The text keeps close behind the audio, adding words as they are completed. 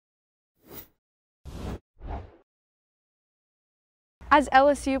As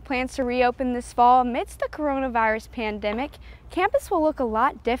LSU plans to reopen this fall amidst the coronavirus pandemic, campus will look a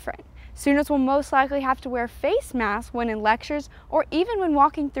lot different. Students will most likely have to wear face masks when in lectures or even when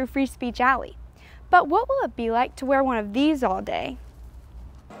walking through Free Speech Alley. But what will it be like to wear one of these all day?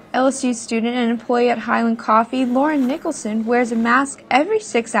 LSU student and employee at Highland Coffee, Lauren Nicholson, wears a mask every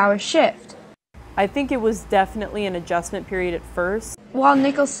 6-hour shift. I think it was definitely an adjustment period at first. While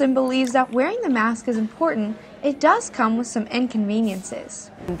Nicholson believes that wearing the mask is important, it does come with some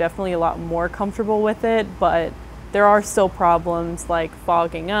inconveniences. I'm definitely a lot more comfortable with it, but there are still problems like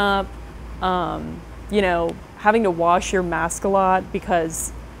fogging up, having to wash your mask a lot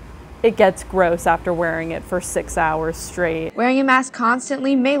because it gets gross after wearing it for 6 hours straight. Wearing a mask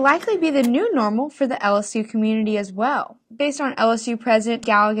constantly may likely be the new normal for the LSU community as well. Based on LSU President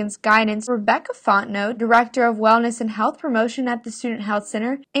Galligan's guidance, Rebecca Fontenot, Director of Wellness and Health Promotion at the Student Health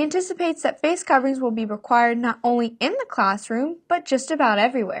Center, anticipates that face coverings will be required not only in the classroom, but just about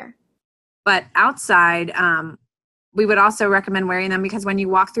everywhere. But outside, we would also recommend wearing them because when you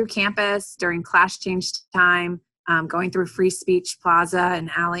walk through campus during class change time, going through Free Speech Plaza and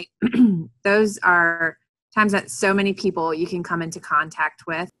Alley, those are times that so many people you can come into contact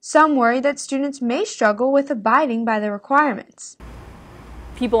with. Some worry that students may struggle with abiding by the requirements.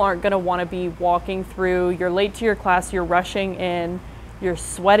 People aren't going to want to be walking through, you're late to your class, you're rushing in, you're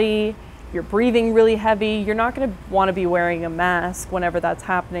sweaty, you're breathing really heavy, you're not going to want to be wearing a mask whenever that's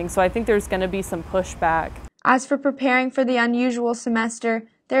happening, so I think there's going to be some pushback. As for preparing for the unusual semester,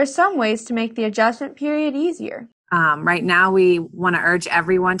 there are some ways to make the adjustment period easier. Right now, we want to urge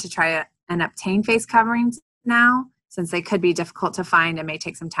everyone to try and obtain face coverings now, since they could be difficult to find and may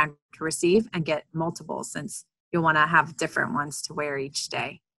take some time to receive, and get multiple since you'll want to have different ones to wear each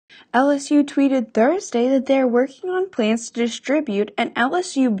day. LSU tweeted Thursday that they are working on plans to distribute an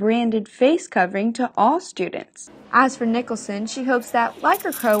LSU-branded face covering to all students. As for Nicholson, she hopes that, like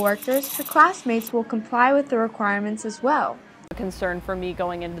her co-workers, her classmates will comply with the requirements as well. The concern for me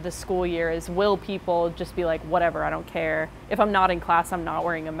going into the school year is, will people just be like, whatever, I don't care. If I'm not in class, I'm not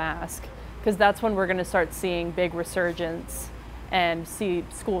wearing a mask. Because that's when we're going to start seeing big resurgence and see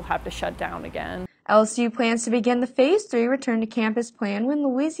school have to shut down again. LSU plans to begin the Phase 3 return to campus plan when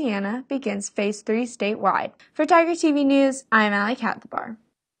Louisiana begins Phase 3 statewide. For Tiger TV News, I am Allie Katlabar.